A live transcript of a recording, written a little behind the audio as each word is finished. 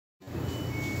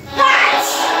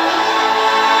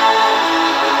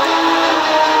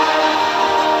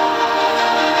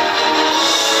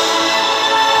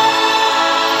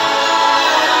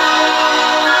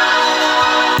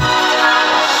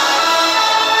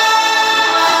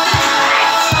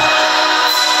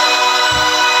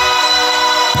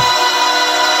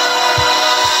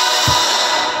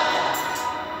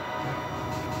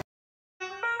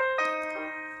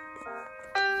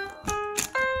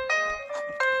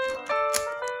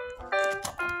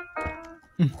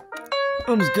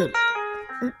Almost good.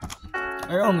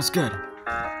 Almost good.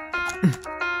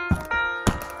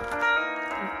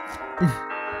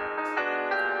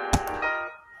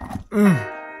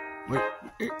 Wait.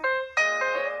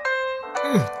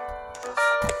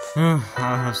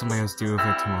 I'll have somebody else deal with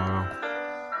it tomorrow.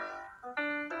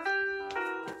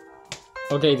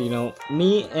 Okay, Dino.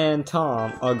 Me and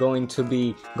Tom are going to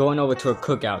be going over to a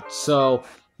cookout. So,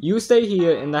 you stay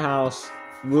here in the house.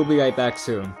 We'll be right back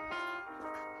soon.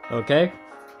 Okay?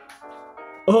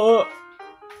 Oh!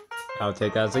 I'll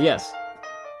take that as a yes.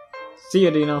 See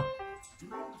you, Dino.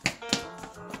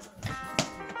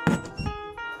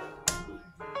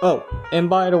 Oh, and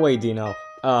by the way, Dino,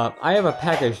 I have a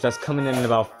package that's coming in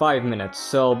about 5 minutes,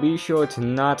 so be sure to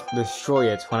not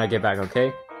destroy it when I get back,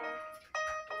 okay?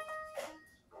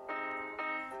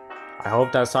 I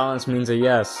hope that silence means a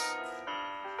yes.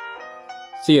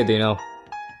 See ya, Dino.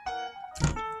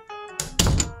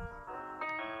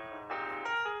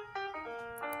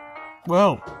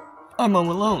 Well, I'm home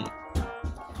alone.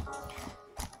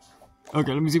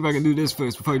 Okay, let me see if I can do this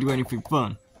first before I do anything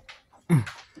fun.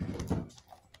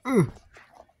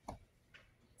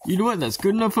 You know what? That's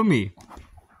good enough for me.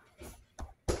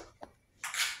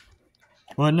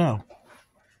 What now?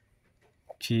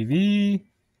 TV,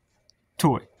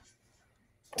 toy.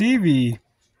 TV,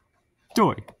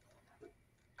 toy.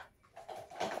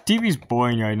 TV's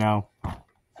boring right now.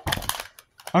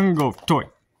 I'm gonna go toy.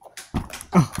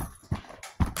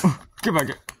 Get back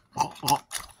here.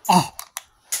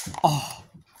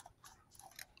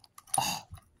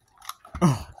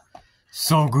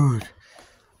 So good.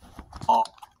 Oh,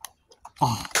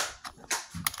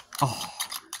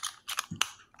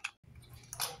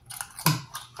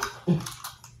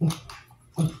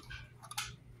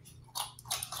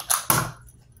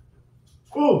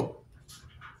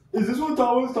 is this what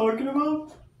Tom was talking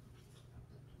about?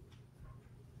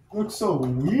 Looks so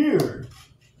weird.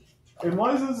 And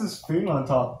why is this thing on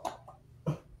top?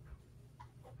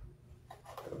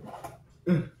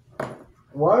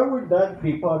 Why would that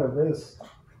be part of this?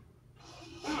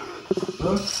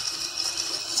 Huh?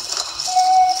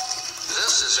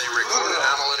 This is a recorded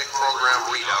analytic program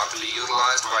readout to be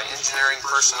utilized by engineering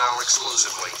personnel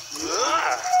exclusively.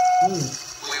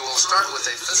 We will start with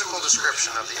a physical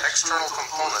description of the external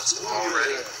components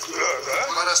already.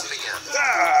 Let us begin.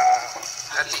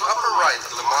 At the upper right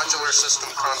of the modular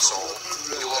system console,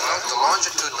 you will note the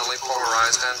longitudinally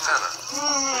polarized antenna,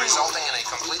 resulting in a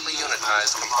completely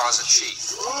unitized composite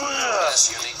sheath.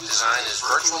 This unique design is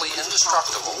virtually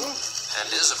indestructible and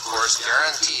is, of course,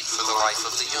 guaranteed for the life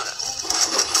of the unit.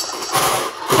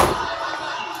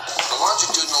 The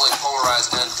longitudinally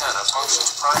polarized antenna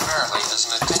functions primarily as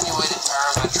an attenuated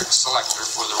parametric selector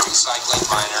for the recycling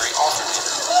binary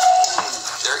alternator.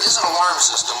 There is an alarm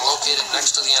system located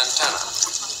next to the antenna,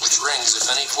 which rings if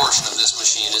any portion of this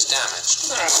machine is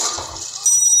damaged.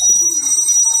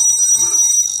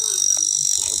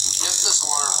 If this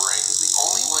alarm rings, the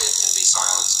only way it can be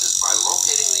silenced is by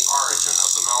locating the origin of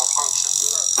the malfunction.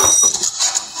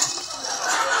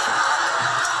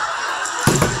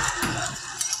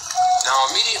 Now,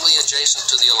 immediately adjacent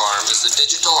to the alarm is the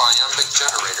digital iambic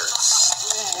generator.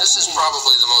 This is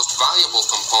probably the most valuable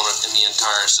component in the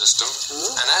entire system,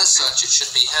 and as such it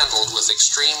should be handled with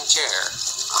extreme care.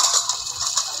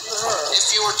 If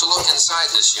you were to look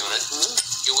inside this unit,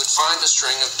 you would find a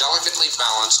string of delicately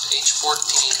balanced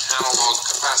H14 analog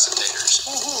capacitors.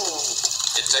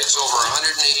 It takes over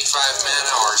 185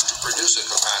 man-hours to produce a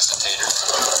capacitator,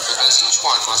 because each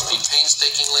one must be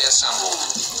painstakingly assembled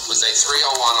with a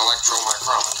 301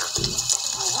 electromicrometer.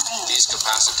 These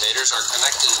capacitors are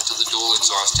connected into the dual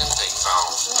exhaust intake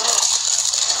valve.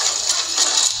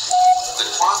 The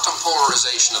quantum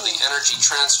polarization of the energy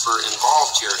transfer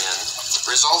involved herein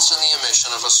results in the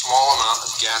emission of a small amount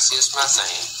of gaseous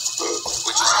methane,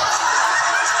 which is a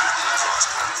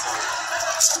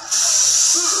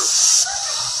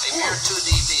mere 2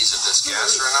 dBs of this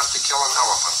gas are enough to kill an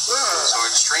elephant, so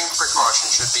extreme precaution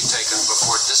should be taken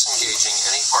before disengaging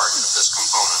any part of this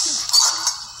component.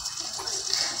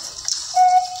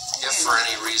 If for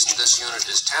any reason this unit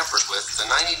is tampered with, the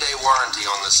 90-day warranty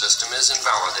on the system is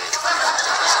invalidated.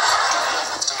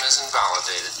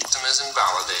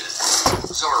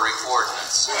 Auxiliary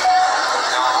coordinates.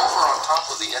 Now, over on top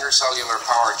of the intercellular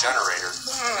power generator,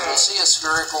 you will see a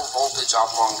spherical voltage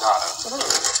oblongata.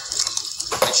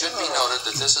 It should be noted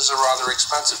that this is a rather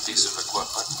expensive piece of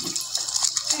equipment.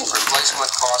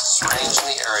 Replacement costs range in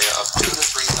the area of $2,000 to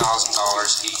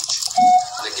 $3,000 each.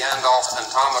 The Gandalf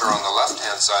pentometer on the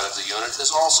left-hand side of the unit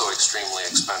is also extremely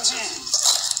expensive,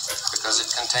 because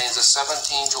it contains a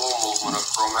 17-joule movement of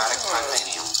chromatic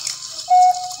titanium.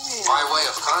 By way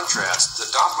of contrast,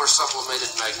 the Doppler sublimated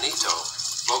magneto,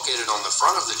 located on the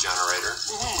front of the generator,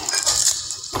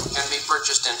 can be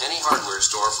purchased in any hardware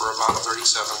store for about 37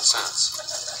 cents. The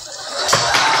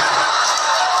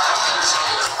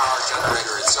cellular power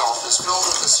generator itself is filled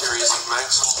with a series of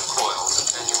Maxwell coils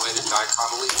attenuated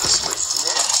dicotyledonously.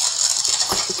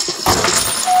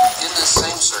 In this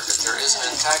same circuit, there is an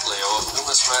intaglio of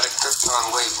numismatic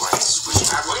krypton wavelengths, which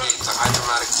aggregate the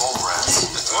hydromatic mole rats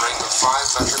at the rate of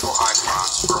 5 metrical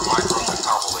icrons per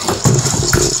micropentopoly.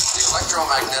 The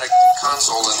electromagnetic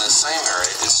console in this same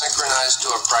area is synchronized to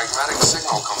a pragmatic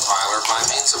signal compiler by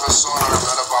means of a sonar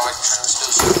metabolic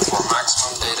transducer for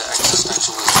maximum data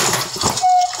existentialism.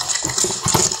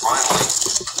 Finally,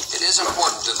 it is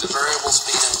important that the variable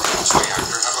speed impedance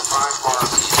reactor have a 5-bar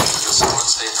lead into the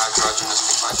solid-state hydrogenous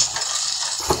completion.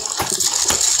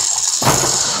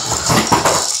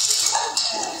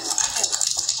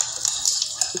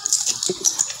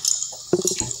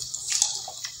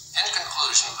 In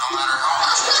conclusion, no matter how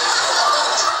much you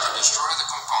try to destroy the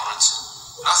components,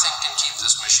 nothing can keep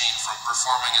this machine from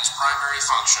performing its primary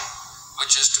function,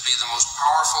 which is to be the most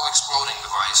powerful exploding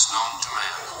device known to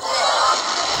man.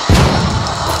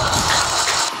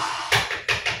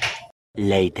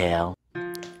 Later.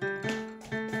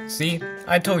 See,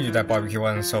 I told you that barbecue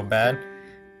wasn't so bad.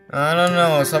 I don't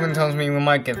know, something tells me we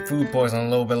might get food poisoning a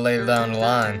little bit later down the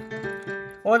line.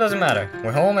 Well, it doesn't matter.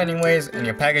 We're home anyways, and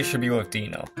your package should be with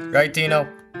Dino. Right, Dino?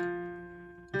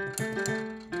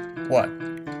 What?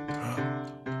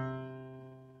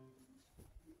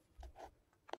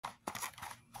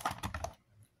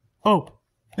 Oh,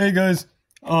 hey guys.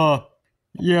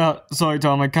 Yeah, sorry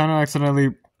Tom, I kinda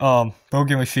accidentally, broke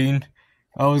your machine.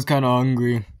 I was kinda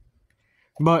hungry.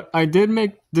 But I did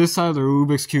make this side of the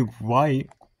Rubik's Cube white,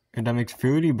 and that makes it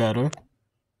pretty better.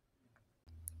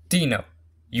 Dino,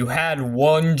 you had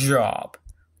one job.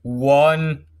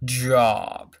 One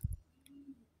job.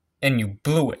 And you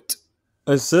blew it.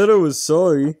 I said I was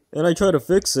sorry, and I tried to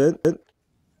fix it.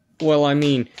 Well, I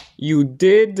mean, you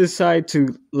did decide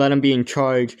to let him be in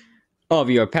charge of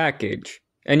your package.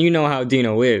 And you know how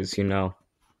Dino is, you know.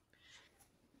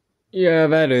 Yeah,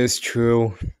 that is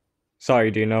true.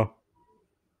 Sorry, Dino.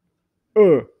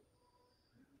 What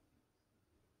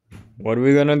are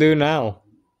we gonna do now?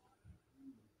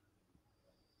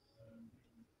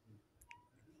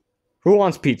 Who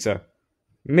wants pizza?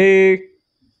 Me.